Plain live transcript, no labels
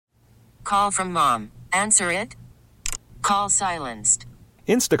Call from mom. Answer it. Call silenced.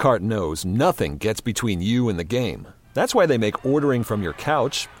 Instacart knows nothing gets between you and the game. That's why they make ordering from your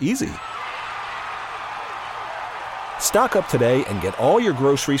couch easy. Stock up today and get all your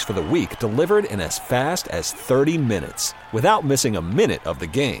groceries for the week delivered in as fast as 30 minutes without missing a minute of the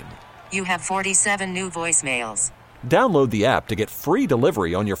game. You have 47 new voicemails. Download the app to get free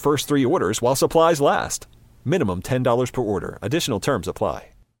delivery on your first 3 orders while supplies last. Minimum $10 per order. Additional terms apply.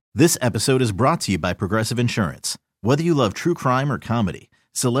 This episode is brought to you by Progressive Insurance. Whether you love true crime or comedy,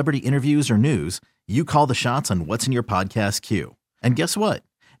 celebrity interviews or news, you call the shots on what's in your podcast queue. And guess what?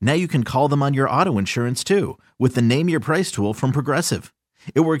 Now you can call them on your auto insurance too with the Name Your Price tool from Progressive.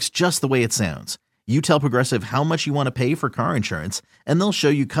 It works just the way it sounds. You tell Progressive how much you want to pay for car insurance, and they'll show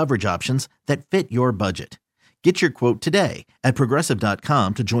you coverage options that fit your budget. Get your quote today at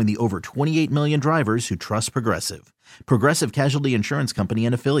Progressive.com to join the over 28 million drivers who trust Progressive. Progressive Casualty Insurance Company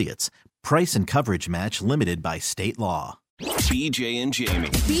and Affiliates. Price and coverage match limited by state law. BJ and Jamie.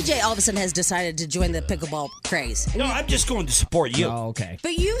 BJ all of a sudden has decided to join the pickleball craze. No, I'm just going to support you. Oh, okay.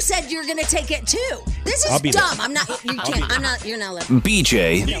 But you said you're going to take it too. This is dumb. I'm not. You can't. I'm not. You're not letting.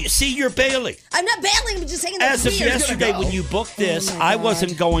 BJ. See, you're bailing. I'm not bailing. I'm just saying that. As of yesterday, when you booked this, I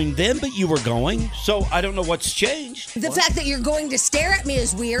wasn't going then, but you were going. So I don't know what's changed. The fact that you're going to stare at me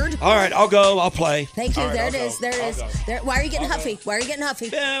is weird. All right, I'll go. I'll play. Thank you. All right, There I'll it is. go. There it is. There. Why are you getting huffy? Why are you getting huffy?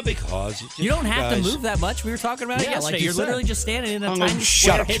 Yeah, because You don't have to move that much. We were talking about it yesterday. You're literally just standing in a tiny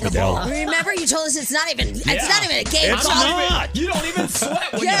shut square up, hitting the Fidel. ball. Remember, you told us it's not even. It's not even a game. It's not. You don't even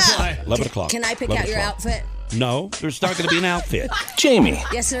sweat when Yeah. you play. 11 o'clock. Can I pick 11 out your o'clock. outfit? No, there's not going to be an outfit. Jamie.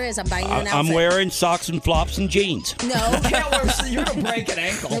 Yes, there is. I'm buying you an outfit. I'm wearing socks and flops and jeans. No. You're going to break an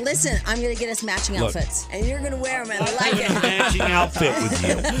ankle. Now listen, I'm going to get us matching outfits. And you're going to wear them, and I like it. Matching outfit with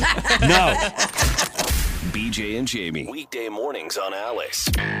you. No. BJ and Jamie. Weekday mornings on Alice.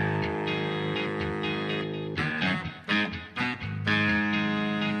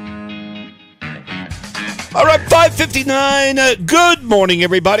 All right, 5:59. Good morning,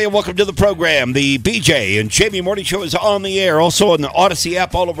 everybody, and welcome to the program. The BJ and Jamie Morning Show is on the air, also on the Odyssey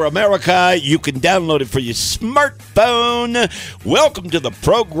app all over America. You can download it for your smartphone. Welcome to the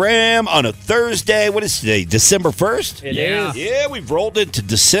program on a Thursday. What is today, December 1st? It is. Yeah, we've rolled into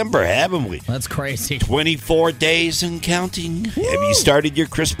December, haven't we? That's crazy. 24 days and counting. Woo. Have you started your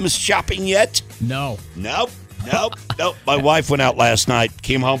Christmas shopping yet? No. Nope. My wife went out last night,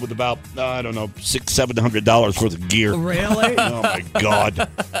 came home with about, $600-700 worth of gear. Really? Oh, my God.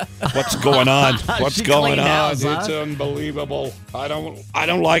 What's going on? What's She going cleaned on? house, huh? It's unbelievable. I don't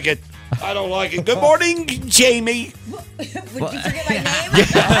like it. I don't like it. Good morning, Jamie. Would you forget my name?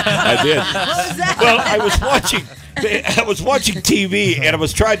 I did. What was that? Well, I was watching TV and I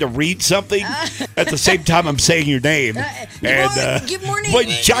was trying to read something at the same time I'm saying your name. Good morning. But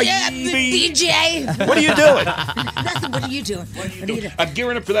Jamie. BJ. What are you doing? Nothing. What are you doing? What are you doing? I'm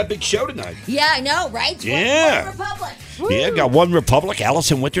gearing up for that big show tonight. Yeah, I know, right? Yeah. One Republic. Yeah, got One Republic, Alice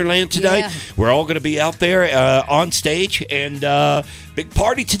in Wonderland tonight. Yeah. We're all going to be out there on stage and big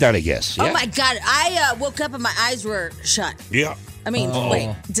party tonight, I guess. Yeah. Oh, my God. I woke up and my eyes were shut. Yeah. I mean,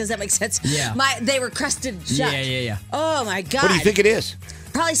 wait, does that make sense? Yeah. They were crusted shut. Yeah. Oh, my God. What do you think it is?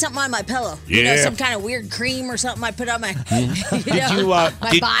 Probably something on my pillow. Yeah. Some kind of weird cream or something I put on my,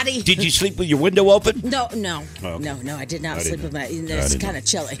 my body. Did you sleep with your window open? No, Oh, okay. no, I did not I sleep didn't with my. know. It's I didn't kind know. of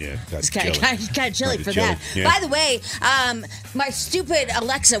chilly. Yeah, it's kind of chilly for chilly, that. yeah. By the way, my stupid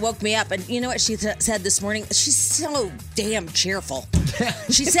Alexa woke me up, and you know what she said this morning? She's so damn cheerful.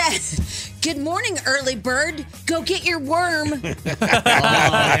 She said, "Good morning, early bird. Go get your worm."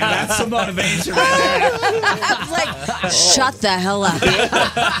 That's some motivation right there. I was like, "Shut the hell up."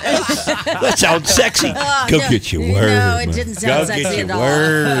 That sounds sexy. Go get your worm. No, it didn't sound Go sexy get at your all.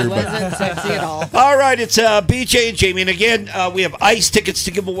 worm. It wasn't sexy at all. All right, it's BJ and Jamie. And again, we have ice tickets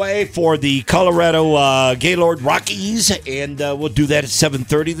to give away for the Colorado Gaylord Rockies. And we'll do that at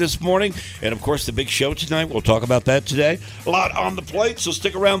 7:30 this morning. And, of course, the big show tonight. We'll talk about that today. A lot on the plate, so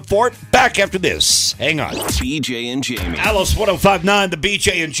stick around for it. Back after this. Hang on. BJ and Jamie. Alice 105.9, the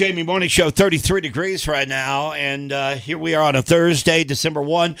BJ and Jamie Morning Show, 33 degrees right now. And here we are on a Thursday, December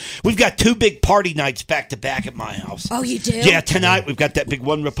 1. We've got two big party nights back-to-back at my house. Oh, you do? Yeah, tonight we've got that big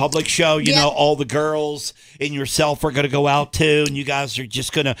One Republic show. You know, all the girls and yourself are going to go out too, and you guys are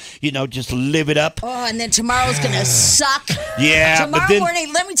just going to, just live it up. Oh, and then tomorrow's going to suck. Yeah, Tomorrow but then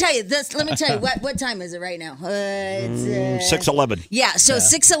morning, let me tell you, what time is it right now? It's 6:11. Yeah, so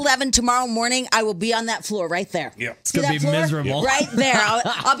 6:11 tomorrow morning, I will be on that floor right there. Yeah. It's going to be miserable. Right there.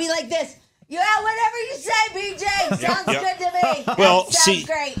 I'll be like this. Yeah, whatever you say, BJ. Sounds good to me. Well, Sounds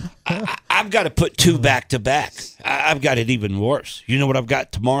great. I've got to put two back to back. I've got it even worse. You know what I've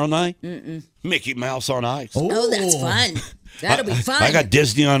got tomorrow night? Mickey Mouse on Ice. Oh, that's fun. That'll be fun. I got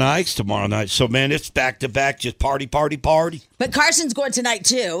Disney on Ice tomorrow night. So, man, it's back to back, just party. But Carson's going tonight,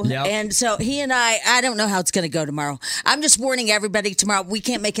 too. Yep. And so he and I don't know how it's going to go tomorrow. I'm just warning everybody tomorrow. We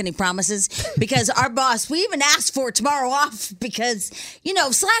can't make any promises because our boss, we even asked for tomorrow off because,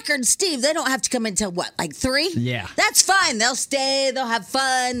 Slacker and Steve, they don't have to come in until what, like 3? Yeah. That's fine. They'll stay. They'll have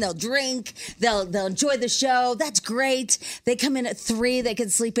fun. They'll drink. They'll enjoy the show. That's great. They come in at 3. They can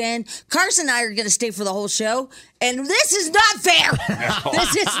sleep in. Carson and I are going to stay for the whole show. And this is not fair.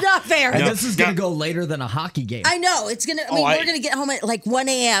 This is not fair. And this is going to go later than a hockey game. I know. It's going to, we're going to get home at like 1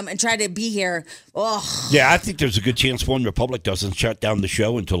 a.m. and try to be here. Oh. Yeah, I think there's a good chance One Republic doesn't shut down the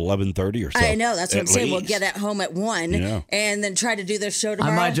show until 11:30 or so. I know. That's what I'm saying. We'll get at home at 1 and then try to do this show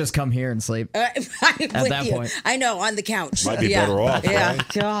tomorrow. I might just come here and sleep at that point. I know, on the couch. Might be better off, Yeah, right?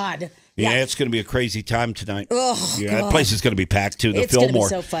 God. Yeah, it's going to be a crazy time tonight. Oh, yeah, God. that place is going to be packed, too, the It's gonna be Fillmore.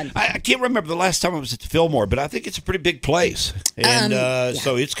 so fun. I can't remember the last time I was at the Fillmore, but I think it's a pretty big place. And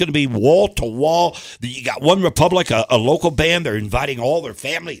so it's going to be wall to wall. You got One Republic, a local band. They're inviting all their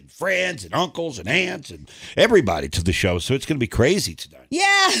family and friends and uncles and aunts and everybody to the show. So it's going to be crazy tonight.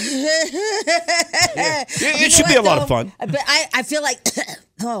 Yeah. It should be a lot of fun. But I feel like...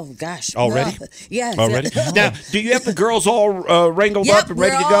 Oh, gosh. Already? Yes. Already? Now, do you have the girls all wrangled Yep, up and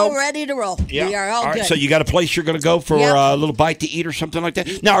ready to we're go? all ready to roll. Yeah. We are all right, good. so you got a place you're going to go for a little bite to eat or something like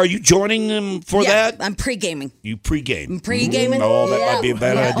that? Now, are you joining them for that? I'm pre-gaming. You pre-game. Pre-gaming? Oh, that might be a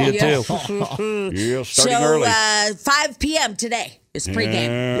bad idea, Yeah. too. Yeah, starting So, early. 5 p.m. today is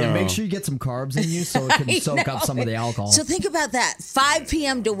pre-game. Yeah, make sure you get some carbs in you so it can soak up some of the alcohol. So think about that. 5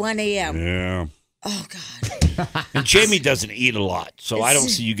 p.m. to 1 a.m. Yeah. Oh, God. And Jamie doesn't eat a lot, so I don't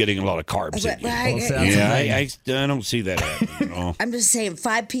see you getting a lot of carbs in you. I don't see that happening. No. I'm just saying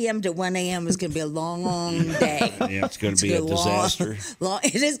 5 p.m. to 1 a.m. is going to be a long day. Yeah, it's going to be a disaster.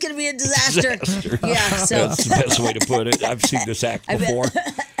 It is going to be a disaster. Yeah, so that's the best way to put it. I've seen this act before.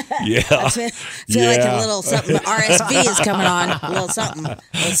 Yeah. I feel like a little something. RSV is coming on. A little something.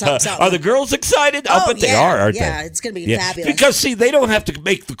 Are the girls excited? I'll bet they are, aren't they? Yeah, it's going to be fabulous. Because, see, they don't have to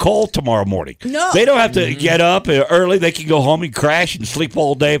make the call tomorrow morning. No. They don't have to get up early. They can go home and crash and sleep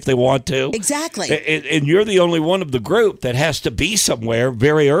all day if they want to. Exactly. And you're the only one of the group that has to be somewhere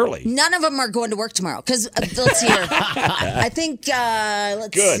very early. None of them are going to work tomorrow because let's see here. I think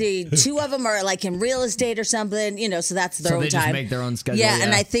let's see, 2 of them are like in real estate or something. So that's their own they time. Just make their own schedule. Yeah,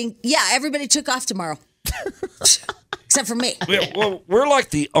 and I think everybody took off tomorrow. Except for me. Well, we're like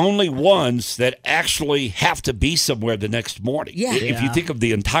the only ones that actually have to be somewhere the next morning. Yeah. If you think of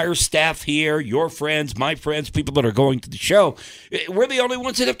the entire staff here, your friends, my friends, people that are going to the show, we're the only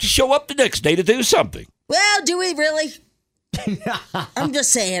ones that have to show up the next day to do something. Well, do we really? I'm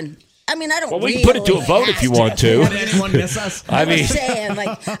just saying. I mean, I don't. Well, we can put it to a vote if you want to. Did anyone miss us? I mean, I'm saying,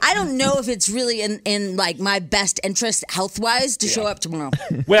 I don't know if it's really in like my best interest health wise to show up tomorrow.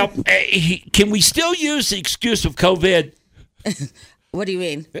 Well, can we still use the excuse of COVID? What do you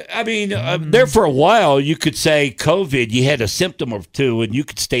mean? I mean, there for a while, you could say COVID, you had a symptom or two, and you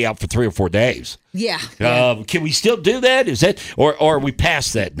could stay out for 3 or 4 days. Yeah. Can we still do that? Is that, or are we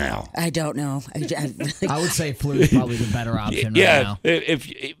past that now? I don't know. I would say flu is probably the better option right now.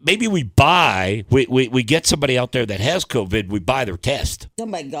 If maybe we get somebody out there that has COVID, we buy their test. Oh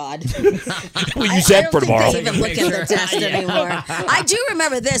my God. We use that for tomorrow. I don't think they even look at the test anymore. I do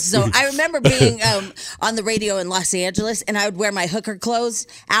remember this. So I remember being on the radio in Los Angeles, and I would wear my hooker clothes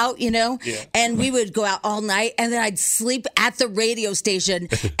out, and we would go out all night, and then I'd sleep at the radio station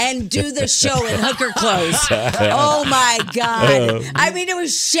and do the show in hooker clothes. Oh my God. I mean, it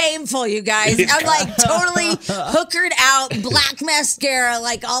was shameful, you guys. I'm like totally hookered out, black mascara,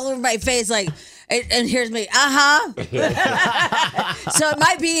 like all over my face, like. And here's me, So it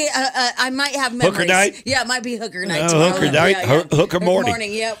might be, I might have memories. Hooker night? Yeah, it might be hooker night. Hooker night, hooker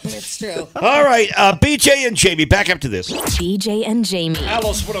morning. Yep, it's true. All right, BJ and Jamie, back up to this. BJ and Jamie.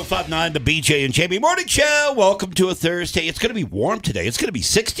 Alice 105.9, the BJ and Jamie Morning Show. Welcome to a Thursday. It's going to be warm today. It's going to be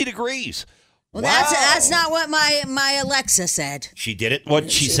 60 degrees. Well, that's not what my Alexa said. She did it? What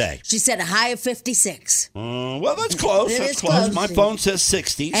did she say? She said a high of 56. Well, that's close. That's close. My phone says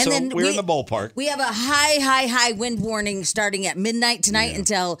 60, and so then we're in the ballpark. We have a high wind warning starting at midnight tonight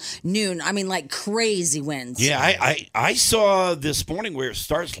until noon. I mean, like crazy winds. Yeah, I saw this morning where it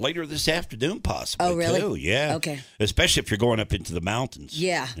starts later this afternoon, possibly. Oh, really? Too. Yeah. Okay. Especially if you're going up into the mountains.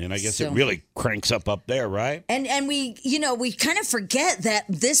 Yeah. And I guess it really cranks up there, right? And we kind of forget that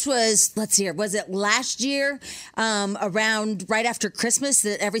this was, let's see here, was it last year, around right after Christmas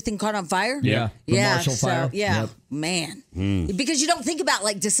that everything caught on fire? Yeah. The Marshall Fire. Yeah. Yep. Man. Because you don't think about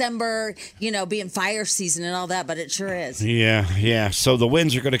like December, being fire season and all that, but it sure is. Yeah. So the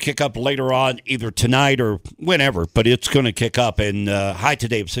winds are going to kick up later on, either tonight or whenever, but it's going to kick up. And high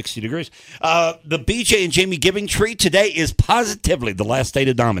today of 60 degrees. The BJ and Jamie Giving Tree today is positively the last day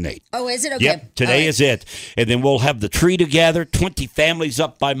to nominate. Oh, is it? Okay. Yep, today is it. And then we'll have the tree together, 20 families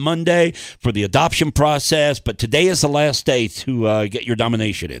up by Monday for the adoption process. But today is the last day to get your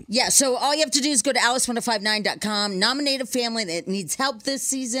nomination in. Yeah, so all you have to do is go to alice1059.com, nominate a family that needs help this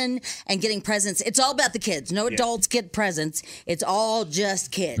season and getting presents. It's all about the kids. No adults get presents. It's all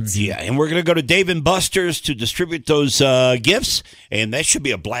just kids. Yeah, and we're going to go to Dave & Buster's to distribute those gifts, and that should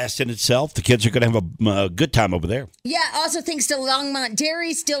be a blast in itself. The kids are going to have a good time over there. Yeah, also thanks to Longmont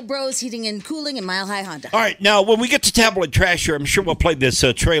Dairy, Steel Bros Heating and Cooling, and Mile High Honda. All right, now when we get to Tabloid Trash here, I'm sure we'll play this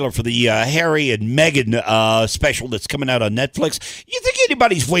trailer for the Harry and Meghan special that's coming out on Netflix. You think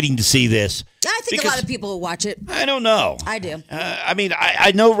anybody's waiting to see this? I think a lot of people will watch it. I don't know. I do.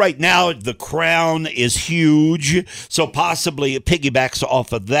 I know right now The Crown is huge, so possibly it piggybacks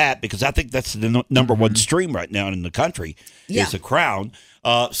off of that because I think that's the number one stream right now in the country is The Crown.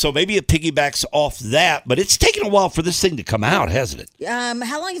 So maybe it piggybacks off that, but it's taken a while for this thing to come out, hasn't it?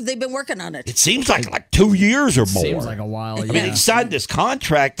 How long have they been working on it? It seems like 2 years or more. Seems like a while, yeah. I mean, they signed this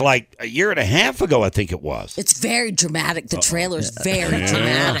contract like a year and a half ago, I think it was. It's very dramatic. The trailer's very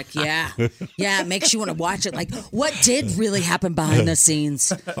dramatic. Yeah. Yeah, it makes you want to watch it. Like, what did really happen behind the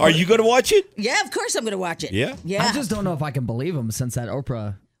scenes? Are you going to watch it? Yeah, of course I'm going to watch it. Yeah? Yeah. I just don't know if I can believe him since that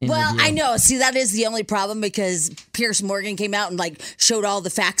Oprah Well, interview. I know. See, that is the only problem because Piers Morgan came out and showed all the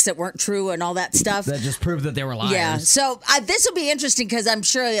facts that weren't true and all that stuff. That just proved that they were liars. Yeah. So this will be interesting because I'm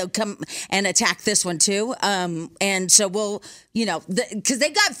sure they'll come and attack this one too. And so we'll, because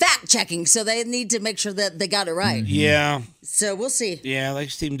they got fact checking, so they need to make sure that they got it right. Yeah. So we'll see. Yeah, they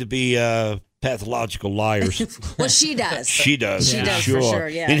seem to be pathological liars. Well, she does. She does. She does, sure. for sure,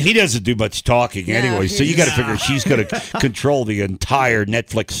 yeah. And he doesn't do much talking anyway, so you got to figure she's going to control the entire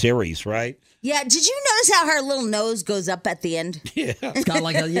Netflix series, right? Yeah. Did you notice how her little nose goes up at the end? Yeah. It's got a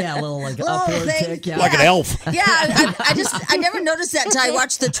little upward thing. tick. Yeah. Like an elf. Yeah. I never noticed that until I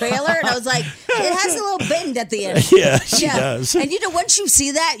watched the trailer, and I was like, it has a little bend at the end. Yeah, she does. And once you see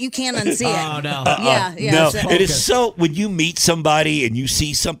that, you can't unsee it. Oh, no. Yeah. No, So- it is so, when you meet somebody and you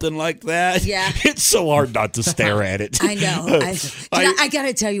see something like that, it's so hard not to stare at it. I know. I got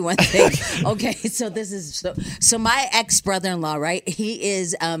to tell you one thing. Okay, so this is so my ex brother-in-law, right? He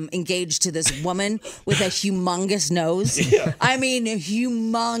is engaged to this woman with a humongous nose. Yeah. I mean, a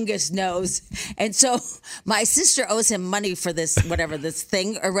humongous nose. And so my sister owes him money for this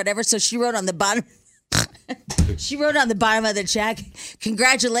thing or whatever. So she wrote on the bottom. She wrote on the bottom of the check,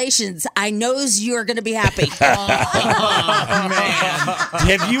 "Congratulations, I knows you are going to be happy." Oh, man.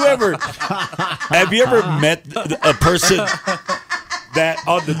 Have you ever met a person that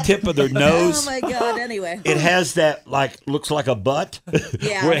on the tip of their nose? Oh my God! Anyway, it has that looks like a butt.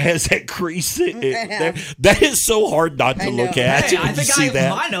 Yeah. Where it has that crease. That is so hard not to look at. Hey, I see think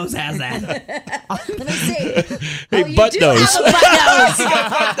that. my nose has that. let me see. Hey, you butt do nose. have a butt nose.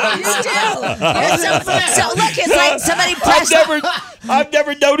 You do. So look, it's like somebody pressed. I've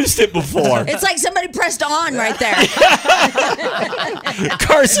never noticed it before. It's like somebody pressed on right there.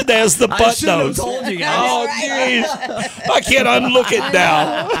 Carson has the butt I should have nose. told you guys. Oh, jeez. I can't unlook it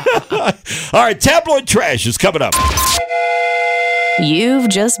now. All right, Tabloid Trash is coming up. You've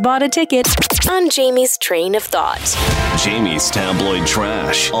just bought a ticket on Jamie's Train of Thought. Jamie's Tabloid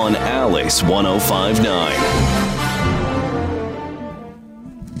Trash on Alice 105.9.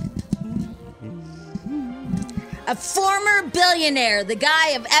 A former billionaire, the guy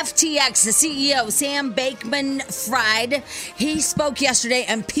of FTX, the CEO, Sam Bankman-Fried, he spoke yesterday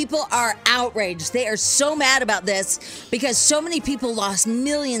and people are outraged. They are so mad about this because so many people lost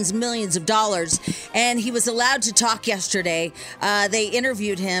millions of dollars, and he was allowed to talk yesterday. They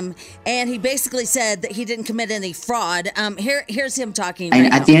interviewed him, and he basically said that he didn't commit any fraud. Here's him talking.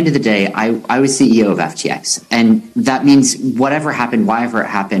 And at the end of the day, I was CEO of FTX, and that means whatever happened, wherever it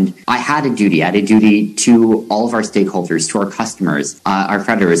happened, I had a duty. I had a duty to all of our stakeholders, to our customers, our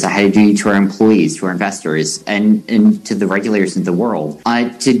creditors. I had a duty to our employees, to our investors, and to the regulators in the world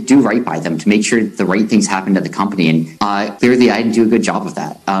to do right by them, to make sure the right things happened at the company. And clearly, I didn't do a good job of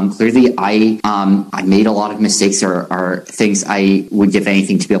that. Clearly, I made a lot of mistakes or things I would give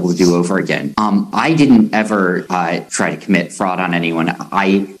anything to be able to do over again. I didn't ever try to commit fraud on anyone.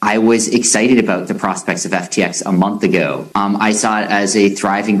 I was excited about the prospects of FTX a month ago. I saw it as a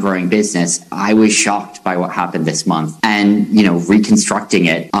thriving, growing business. I was shocked by what happened this month, and reconstructing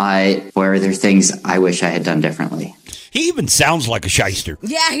it. Where there are things I wish I had done differently. He even sounds like a shyster.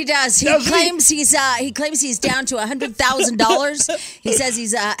 Yeah, he does. He claims he's down to $100,000. He says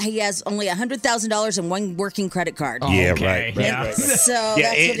he has only $100,000 and one working credit card. Right. So yeah, that's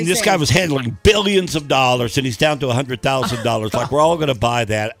what and this guy was handling billions of dollars, and he's down to $100,000. Like, we're all going to buy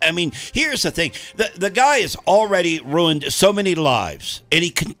that. I mean, here's the thing: the guy has already ruined so many lives, and he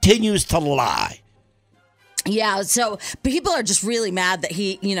continues to lie. Yeah, so people are just really mad that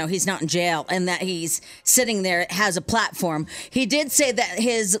he's not in jail and that he's sitting there, has a platform. He did say that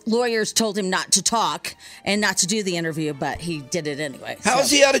his lawyers told him not to talk and not to do the interview, but he did it anyway. How is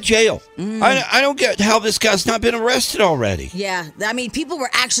he out of jail? I don't get how this guy's not been arrested already. Yeah, I mean, people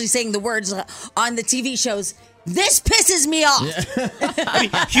were actually saying the words on the TV shows, "This pisses me off." I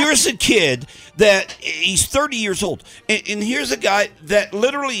mean, here's a kid that he's 30 years old, and here's a guy that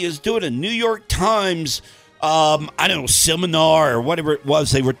literally is doing a New York Times seminar or whatever it was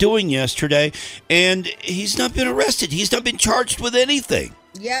they were doing yesterday, and he's not been arrested. He's not been charged with anything.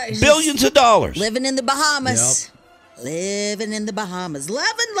 Yeah. Billions of dollars. Living in the Bahamas. Yep. Living in the Bahamas.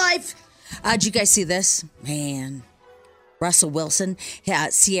 Loving life. Did you guys see this? Man. Russell Wilson. Yeah,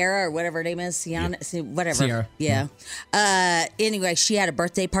 Sierra or whatever her name is. Whatever. Sierra. Yeah. Anyway, she had a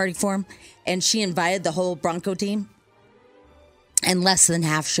birthday party for him, and she invited the whole Bronco team, and less than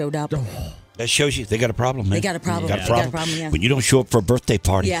half showed up. That shows you they got a problem, man. They got a problem. They got a problem, yeah. When you don't show up for a birthday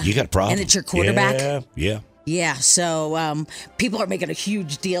party, Yeah. you got a problem. And it's your quarterback. Yeah. Yeah, so people are making a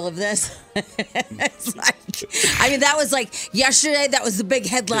huge deal of this. It's like, that was like yesterday, that was the big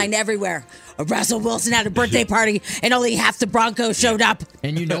headline everywhere. Russell Wilson had a birthday party and only half the Broncos showed up.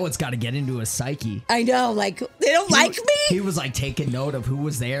 And it's got to get into his psyche. I know, like, they don't like me? He was like taking note of who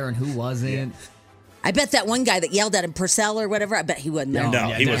was there and who wasn't. I bet that one guy that yelled at him, Purcell or whatever, I bet he wasn't there. No,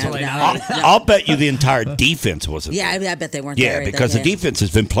 he wasn't. No. I'll bet you the entire defense wasn't there. Yeah, I bet they weren't there. Yeah, because the defense has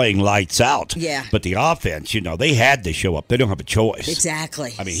been playing lights out. Yeah. But the offense, they had to show up. They don't have a choice.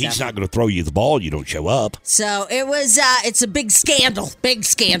 Exactly. I mean, he's not going to throw you the ball. You don't show up. So it was, it's a big scandal. Big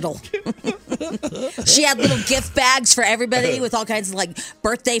scandal. She had little gift bags for everybody with all kinds of like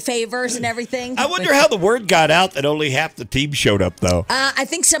birthday favors and everything. I wonder how the word got out that only half the team showed up, though. I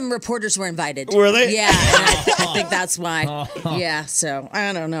think some reporters were invited. Were they? Yeah, and I think that's why. Yeah, so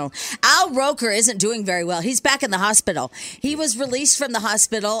I don't know. Al Roker isn't doing very well. He's back in the hospital. He was released from the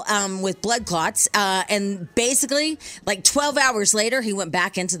hospital with blood clots, and basically, like 12 hours later, he went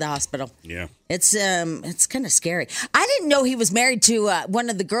back into the hospital. Yeah. It's kind of scary. I didn't know he was married to one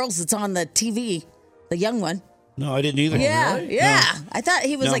of the girls that's on the TV, the young one. No, I didn't either. Yeah, Really? yeah. No. I thought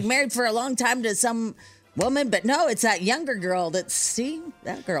he was No. like married for a long time to some woman, but no, it's that younger girl.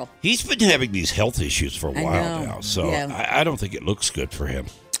 That girl. He's been having these health issues for a I while know. now, so Yeah. I don't think it looks good for him.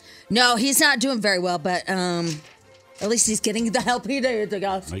 No, he's not doing very well, but at least he's getting the help he needs, I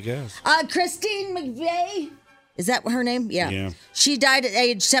guess. I guess. Christine McVeigh. Is that her name? Yeah. Yeah. She died at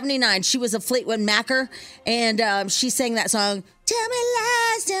age 79. She was a Fleetwood Macer, and she sang that song, "Tell Me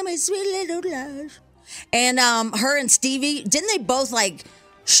Lies, Tell Me Sweet Little Lies." And her and Stevie, didn't they both like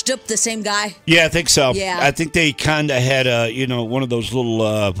shtup the same guy? Yeah, I think so. Yeah. I think they kind of had one of those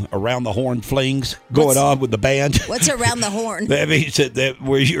little around the horn flings going on with the band. What's around the horn? That means that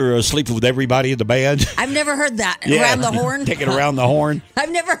where you're sleeping with everybody in the band. I've never heard that. Yeah. Around the horn? Taking around the horn.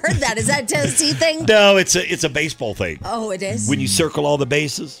 I've never heard that. Is that a Tennessee thing? No, it's a baseball thing. Oh, it is? When you circle all the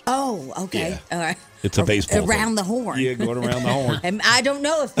bases. Oh, okay. Yeah. All right. It's a baseball Around thing. the horn. Yeah, going around the horn. And I don't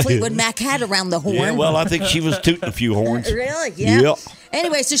know if Fleetwood Mac had around the horn. Yeah, well, I think she was tooting a few horns. Really? Yeah. Yep.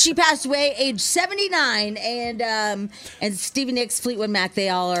 Anyway, so she passed away age 79, and Stevie Nicks, Fleetwood Mac, they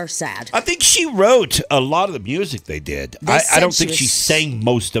all are sad. I think she wrote a lot of the music they did. They I said don't she think she was- sang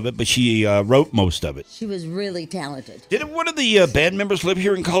most of it, but she wrote most of it. She was really talented. Didn't one of the band members live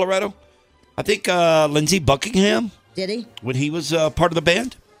here in Colorado? I think Lindsey Buckingham, Did he? when he was part of the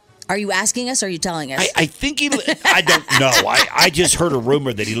band. Are you asking us or are you telling us? I think he. I don't know. I just heard a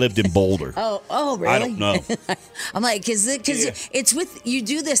rumor that he lived in Boulder. Oh, really? I don't know. I'm like, because it's with, you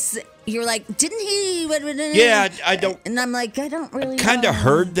do this, you're like, didn't he? Yeah, I don't. And I'm like, I don't really Kind know. of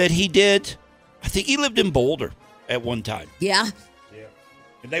heard that he did. I think he lived in Boulder at one time. Yeah.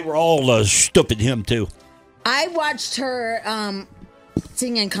 And they were all stooping him, too. I watched her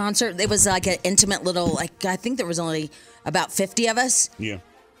sing in concert. It was like an intimate little, like, I think there was only about 50 of us. Yeah.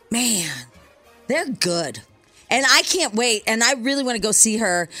 Man, they're good. And I can't wait. And I really want to go see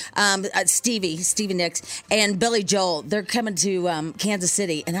her, Stevie Nicks, and Billy Joel. They're coming to Kansas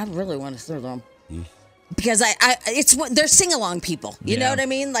City, and I really want to see them. Because they're sing-along people. You know what I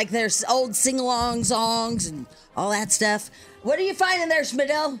mean? Like there's old sing-along songs and all that stuff. What are you finding there,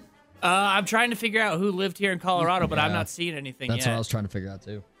 Schmidl? I'm trying to figure out who lived here in Colorado, but I'm not seeing anything That's yet. what I was trying to figure out,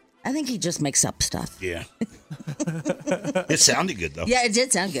 too. I think he just makes up stuff. Yeah. It sounded good, though. Yeah, it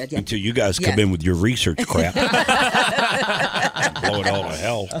did sound good. Yeah. Until you guys come in with your research crap. Blow it all to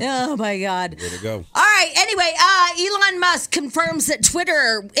hell. Oh, my God. Way to go. All right. Anyway, Elon Musk confirms that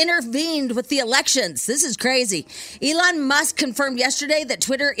Twitter intervened with the elections. This is crazy. Elon Musk confirmed yesterday that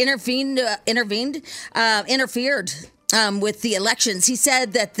Twitter interfered with the elections. He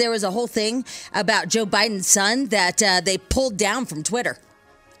said that there was a whole thing about Joe Biden's son that they pulled down from Twitter.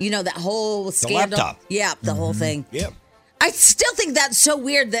 You know, that whole scandal. The laptop. Yeah, the whole thing. Yeah. I still think that's so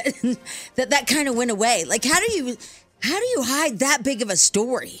weird that that kind of went away. Like, how do you hide that big of a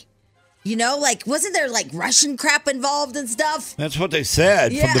story? You know, like, wasn't there like Russian crap involved and stuff? That's what they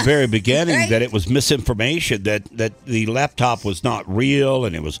said from the very beginning, Right? that it was misinformation, that the laptop was not real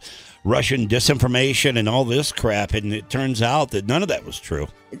and it was Russian disinformation and all this crap. And it turns out that none of that was true.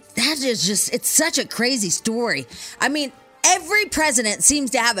 That is just, it's such a crazy story. I mean, every president seems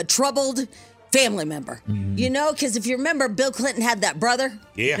to have a troubled family member, you know, because if you remember, Bill Clinton had that brother.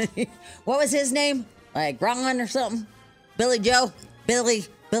 Yeah. What was his name? Like Ron or something? Billy Joe? Billy.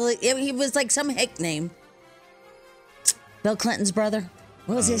 He was like some hick name. Bill Clinton's brother.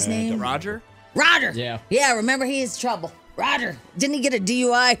 What was his name? Roger? Roger. Yeah. Yeah, remember, he is trouble. Roger. Didn't he get a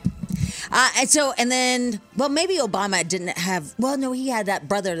DUI? And then maybe Obama didn't have, no, he had that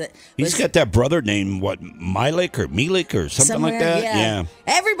brother that He's got that brother named, Milik or something like that? Yeah.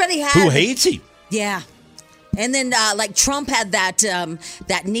 Everybody has. Who hates him? Yeah. And then, like, Trump had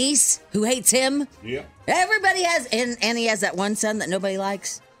that niece who hates him. Yeah. Everybody has, and he has that one son that nobody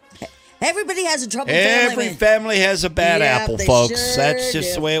likes. Everybody has a troubled family. Every family has a bad apple, they folks. sure That's just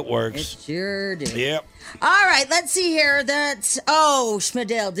do. the way it works. It sure do. Yep. All right, let's see here.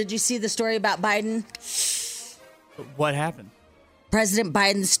 Schmidl, did you see the story about Biden? What happened? President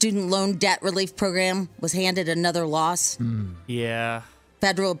Biden's student loan debt relief program was handed another loss. Yeah.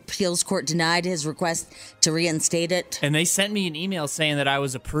 Federal appeals court denied his request to reinstate it. And they sent me an email saying that I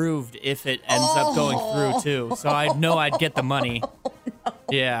was approved if it ends up going through, too. So I know I'd get the money.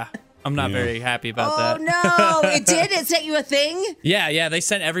 Yeah. I'm not very happy about that. Oh, no. It did? It sent you a thing? Yeah. They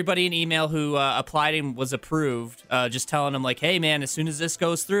sent everybody an email who applied and was approved, just telling them, like, hey, man, as soon as this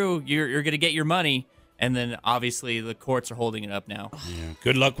goes through, you're going to get your money. And then, obviously, the courts are holding it up now. Yeah.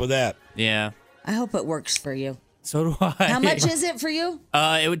 Good luck with that. Yeah. I hope it works for you. So do I. How much is it for you?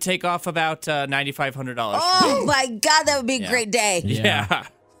 It would take off about $9,500. Oh, my God. That would be a great day. Yeah.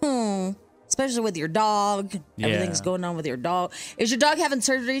 Especially with your dog. Yeah. Everything's going on with your dog. Is your dog having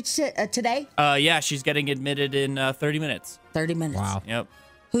surgery today? Yeah, she's getting admitted in 30 minutes. 30 minutes. Wow. Yep.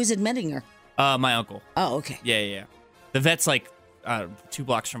 Who's admitting her? My uncle. Oh, okay. Yeah. The vet's like 2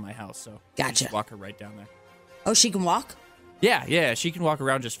 blocks from my house, so Gotcha. just walk her right down there. Oh, she can walk? Yeah, she can walk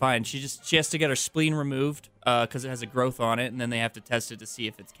around just fine. She has to get her spleen removed because it has a growth on it, and then they have to test it to see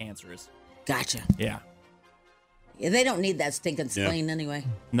if it's cancerous. Gotcha. Yeah. Yeah, they don't need that stinking spleen anyway.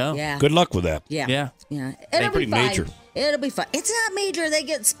 No. Yeah. Good luck with that. Yeah. Yeah. It'll be pretty fine. major. It'll be fine. It's not major. They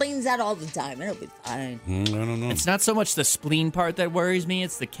get spleens out all the time. It'll be fine. I don't know. It's not so much the spleen part that worries me;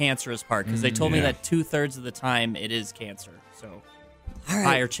 it's the cancerous part because they told me that 2/3 of the time it is cancer, so All right.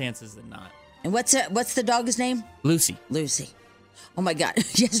 higher chances than not. And what's the dog's name? Lucy. Oh my God!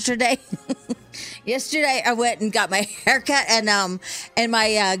 Yesterday I went and got my haircut, and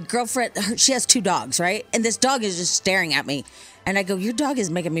my girlfriend, she has 2 dogs, right? And this dog is just staring at me, and I go, "Your dog is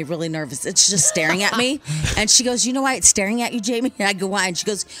making me really nervous. It's just staring at me." And she goes, "You know why it's staring at you, Jamie?" And I go, "Why?" And she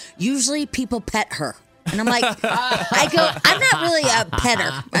goes, "Usually people pet her." And I'm like, I go, "I'm not really a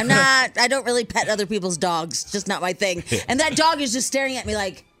petter. I don't really pet other people's dogs. Just not my thing." And that dog is just staring at me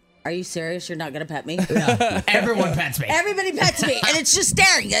like, "Are you serious? You're not going to pet me?" Everyone pets me. Everybody pets me. And it's just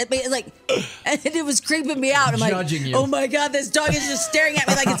staring at me. Like, and it was creeping me out. I'm Judging like, you. oh my God, this dog is just staring at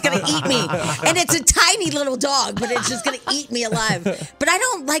me like it's going to eat me. And it's a tiny little dog, but it's just going to eat me alive. But I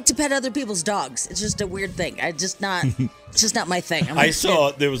don't like to pet other people's dogs. It's just a weird thing. It's just not my thing. I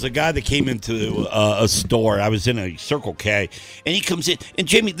saw there was a guy that came into a store. I was in a Circle K, and he comes in. And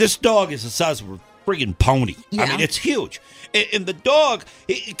Jamie, this dog is the size of a friggin' pony. Yeah. I mean, it's huge. And the dog,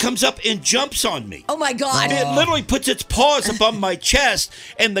 it comes up and jumps on me. Oh my God. It literally puts its paws up on my chest,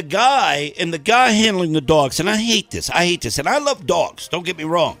 and the guy handling the dogs, and I hate this, and I love dogs, don't get me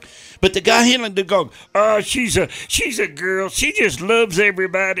wrong, but the guy handling the dog, she's a girl, she just loves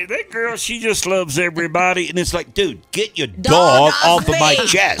everybody, that girl, she just loves everybody, and it's like, dude, get your dog off of my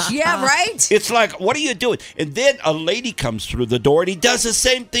chest. Yeah, right? It's like, what are you doing? And then a lady comes through the door, and he does the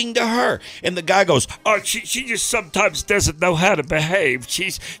same thing to her, and the guy goes, goes, "Oh, she just sometimes doesn't know how to behave.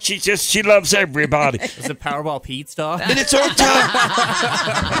 She loves everybody." Is it Powerball Pete's dog? And it's on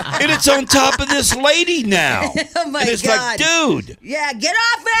top. And it's on top of this lady now. Oh my and it's God. like, dude, Yeah, get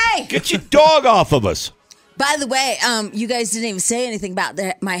off me! get your dog off of us. By the way, you guys didn't even say anything about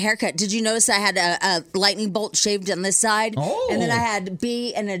my haircut. Did you notice I had a lightning bolt shaved on this side? Oh. And then I had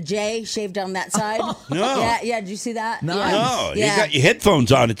B and a J shaved on that side? No. Yeah, did you see that? Nice. Yeah. No, Yeah. you got your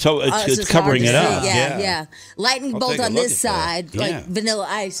headphones on. It's It's covering hard it to up. see. Yeah. Lightning I'll bolt take a on look this at that. side, Yeah. like Vanilla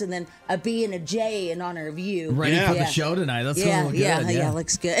Ice, and then a B and a J in honor of you. Ready Yeah. for the show tonight. That's Yeah, good. yeah,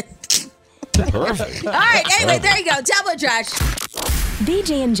 looks good. Perfect. All right, anyway, there you go. Tablet trash.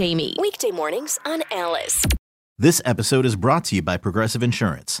 BJ and Jamie, weekday mornings on Alice. This episode is brought to you by Progressive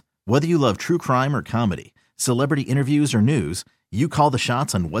Insurance. Whether you love true crime or comedy, celebrity interviews or news, you call the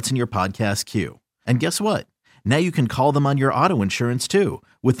shots on what's in your podcast queue. And guess what? Now you can call them on your auto insurance too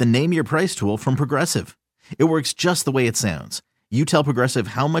with the Name Your Price tool from Progressive. It works just the way it sounds. You tell Progressive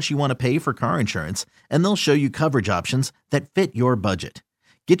how much you want to pay for car insurance, and they'll show you coverage options that fit your budget.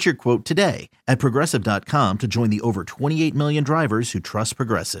 Get your quote today at Progressive.com to join the over 28 million drivers who trust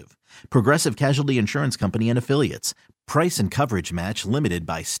Progressive. Progressive Casualty Insurance Company and Affiliates. Price and coverage match limited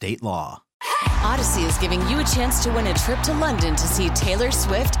by state law. Odyssey is giving you a chance to win a trip to London to see Taylor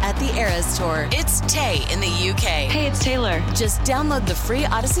Swift at the Eras Tour. It's Tay in the UK. Hey, it's Taylor. Just download the free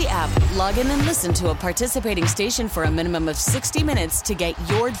Odyssey app, log in and listen to a participating station for a minimum of 60 minutes to get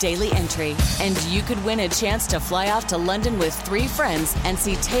your daily entry. And you could win a chance to fly off to London with 3 friends and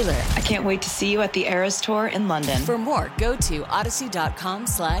see Taylor. I can't wait to see you at the Eras Tour in London. For more, go to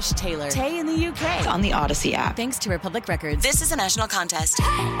odyssey.com/Taylor. Tay in the UK. It's on the Odyssey app. Thanks to Republic Records. This is a national contest.